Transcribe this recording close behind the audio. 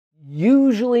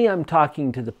Usually I'm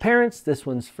talking to the parents. This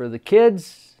one's for the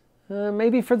kids,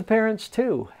 maybe for the parents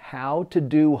too. How to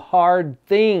do hard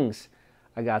things.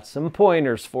 I got some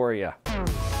pointers for you.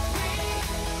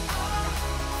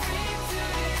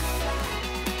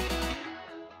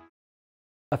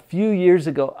 A few years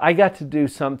ago, I got to do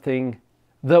something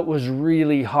that was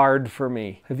really hard for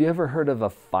me. Have you ever heard of a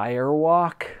fire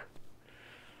walk?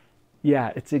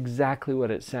 Yeah, it's exactly what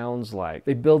it sounds like.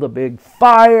 They build a big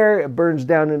fire, it burns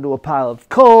down into a pile of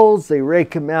coals, they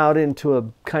rake them out into a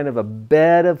kind of a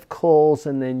bed of coals,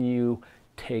 and then you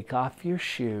take off your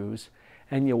shoes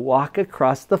and you walk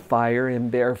across the fire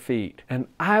in bare feet. And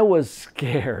I was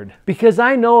scared because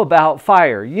I know about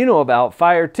fire. You know about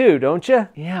fire too, don't you?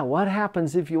 Yeah, what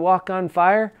happens if you walk on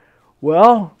fire?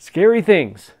 Well, scary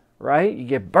things, right? You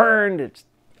get burned, it's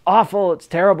awful, it's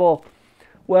terrible.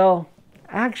 Well,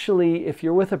 actually, if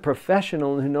you're with a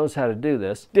professional who knows how to do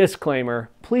this, disclaimer,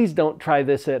 please don't try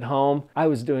this at home. I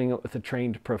was doing it with a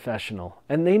trained professional,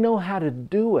 and they know how to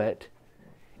do it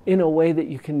in a way that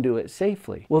you can do it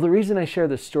safely. Well, the reason I share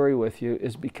this story with you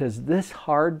is because this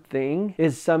hard thing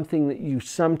is something that you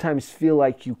sometimes feel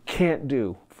like you can't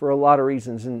do for a lot of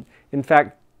reasons. And in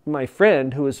fact, my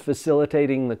friend who was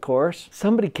facilitating the course,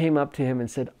 somebody came up to him and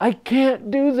said, "I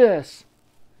can't do this."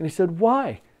 And he said,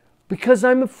 "Why?" "Because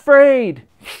I'm afraid."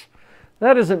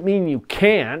 That doesn't mean you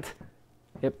can't.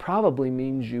 It probably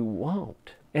means you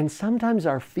won't. And sometimes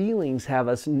our feelings have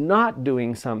us not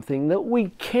doing something that we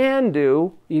can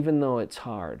do, even though it's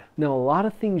hard. Now, a lot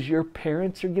of things your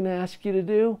parents are going to ask you to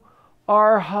do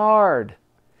are hard.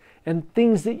 And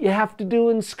things that you have to do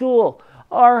in school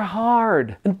are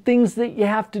hard. And things that you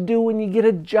have to do when you get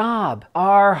a job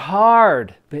are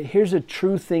hard. But here's a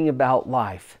true thing about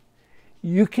life.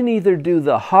 You can either do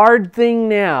the hard thing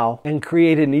now and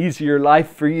create an easier life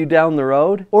for you down the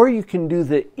road, or you can do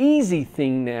the easy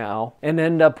thing now and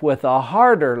end up with a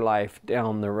harder life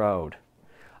down the road.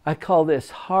 I call this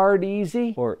hard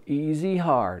easy or easy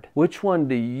hard. Which one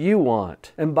do you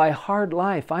want? And by hard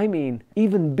life, I mean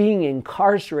even being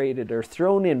incarcerated or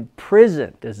thrown in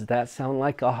prison. Does that sound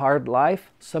like a hard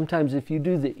life? Sometimes if you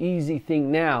do the easy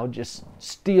thing now, just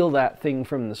steal that thing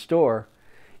from the store,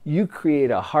 you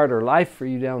create a harder life for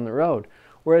you down the road.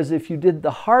 Whereas if you did the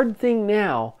hard thing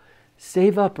now,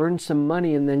 save up, earn some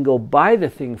money, and then go buy the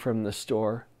thing from the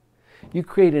store, you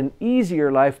create an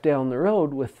easier life down the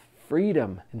road with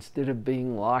freedom instead of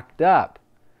being locked up.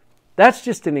 That's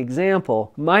just an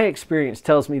example. My experience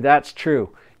tells me that's true.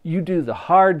 You do the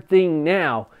hard thing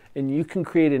now, and you can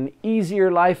create an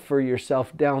easier life for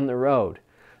yourself down the road.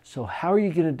 So how are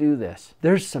you going to do this?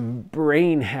 There's some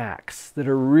brain hacks that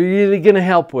are really going to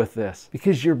help with this,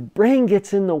 because your brain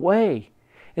gets in the way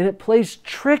and it plays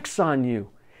tricks on you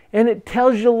and it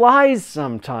tells you lies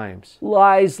sometimes.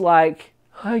 Lies like,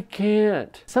 "I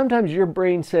can't." Sometimes your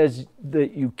brain says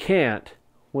that you can't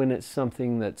when it's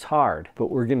something that's hard, but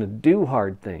we're going to do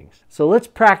hard things. So let's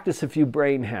practice a few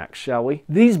brain hacks, shall we?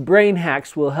 These brain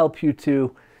hacks will help you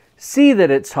to see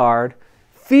that it's hard,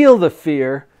 feel the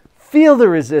fear, feel the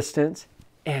resistance,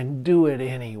 and do it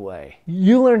anyway.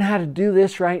 You learn how to do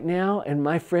this right now, and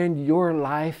my friend, your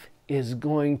life is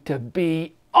going to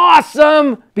be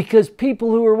awesome, because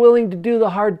people who are willing to do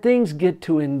the hard things get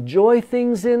to enjoy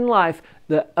things in life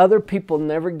that other people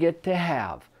never get to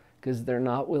have because they're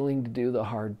not willing to do the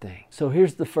hard thing. So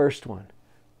here's the first one.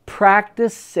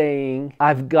 Practice saying,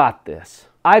 "I've got this."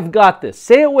 I've got this.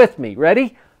 Say it with me.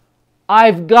 Ready?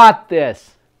 I've got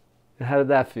this. And how did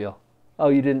that feel? Oh,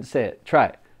 you didn't say it. Try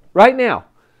it. Right now.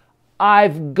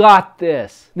 I've got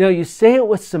this. Now you say it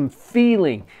with some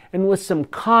feeling and with some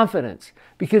confidence,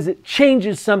 because it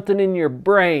changes something in your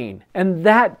brain. And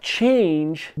that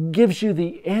change gives you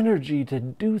the energy to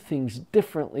do things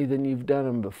differently than you've done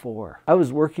them before. I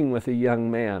was working with a young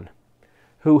man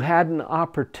who had an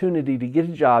opportunity to get a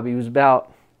job. He was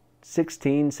about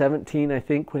 16, 17, I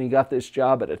think, when he got this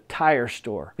job at a tire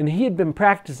store. And he had been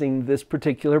practicing this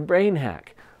particular brain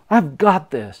hack. I've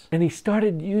got this. And he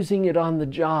started using it on the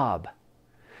job.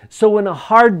 So when a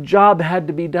hard job had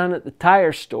to be done at the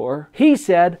tire store, he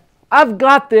said, I've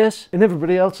got this. And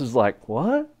everybody else is like,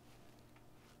 what?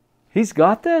 He's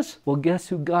got this? Well, guess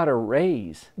who got a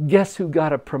raise? Guess who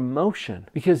got a promotion?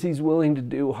 Because he's willing to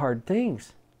do hard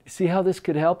things. You see how this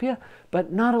could help you?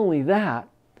 But not only that,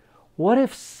 what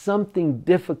if something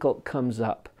difficult comes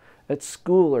up at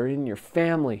school or in your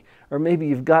family, or maybe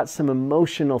you've got some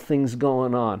emotional things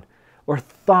going on, or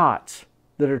thoughts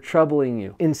that are troubling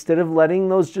you? Instead of letting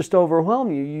those just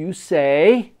overwhelm you, you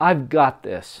say, I've got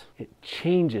this. It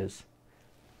changes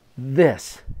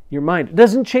your mind. It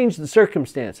doesn't change the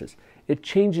circumstances. It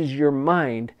changes your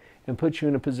mind, and put you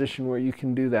in a position where you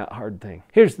can do that hard thing.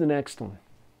 Here's the next one.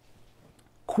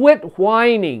 Quit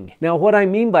whining. Now, what I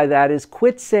mean by that is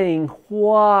quit saying,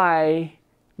 why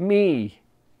me?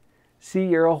 See,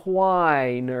 you're a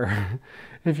whiner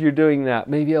if you're doing that.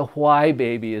 Maybe a why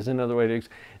baby is another way to.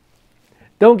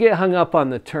 Don't get hung up on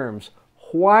the terms.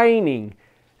 Whining,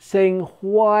 saying,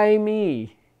 why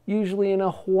me? Usually in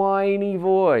a whiny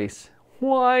voice.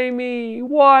 Why me?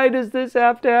 Why does this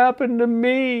have to happen to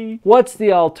me? What's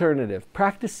the alternative?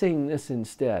 Practice saying this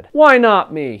instead. Why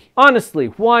not me? Honestly,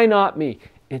 why not me?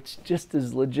 It's just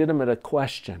as legitimate a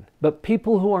question. But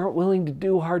people who aren't willing to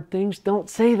do hard things don't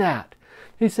say that.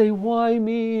 They say, why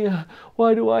me?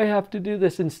 Why do I have to do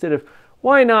this? Instead of,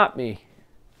 why not me?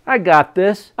 I got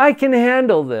this. I can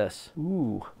handle this.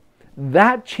 Ooh,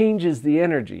 that changes the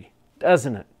energy,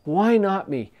 doesn't it? Why not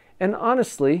me? And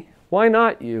honestly, why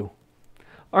not you?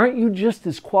 Aren't you just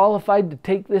as qualified to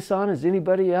take this on as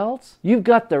anybody else? You've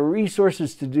got the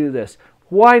resources to do this.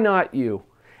 Why not you?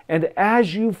 And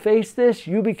as you face this,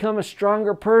 you become a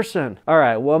stronger person. All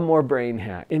right, one more brain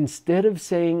hack. Instead of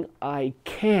saying, I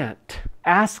can't,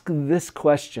 ask this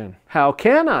question. How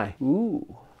can I?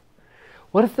 Ooh.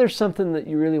 What if there's something that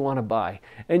you really want to buy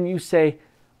and you say,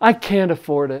 I can't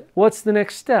afford it? What's the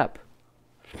next step?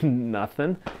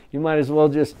 Nothing. You might as well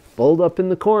just fold up in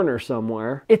the corner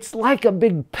somewhere. It's like a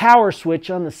big power switch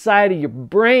on the side of your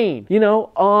brain. You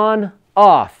know, on,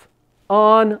 off,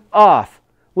 on, off.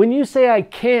 When you say I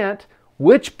can't,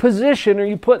 which position are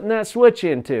you putting that switch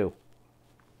into?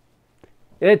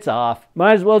 It's off.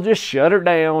 Might as well just shut her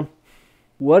down.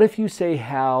 What if you say,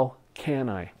 how can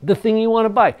I? The thing you want to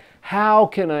buy. How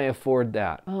can I afford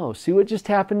that? Oh, see what just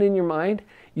happened in your mind?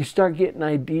 You start getting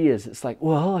ideas. It's like,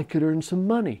 well, I could earn some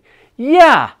money.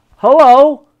 Yeah,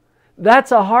 hello.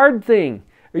 That's a hard thing.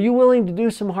 Are you willing to do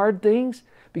some hard things?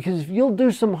 Because if you'll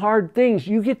do some hard things,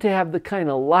 you get to have the kind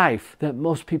of life that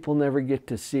most people never get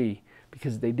to see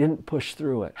because they didn't push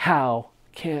through it. How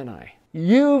can I?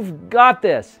 You've got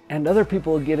this, and other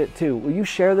people will get it too. Will you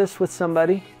share this with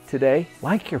somebody today?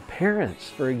 Like your parents,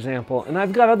 for example, and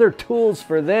I've got other tools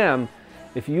for them.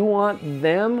 If you want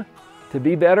them to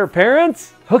be better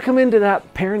parents, hook them into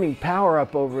that parenting power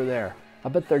up over there. I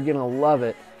bet they're gonna love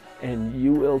it, and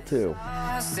you will too.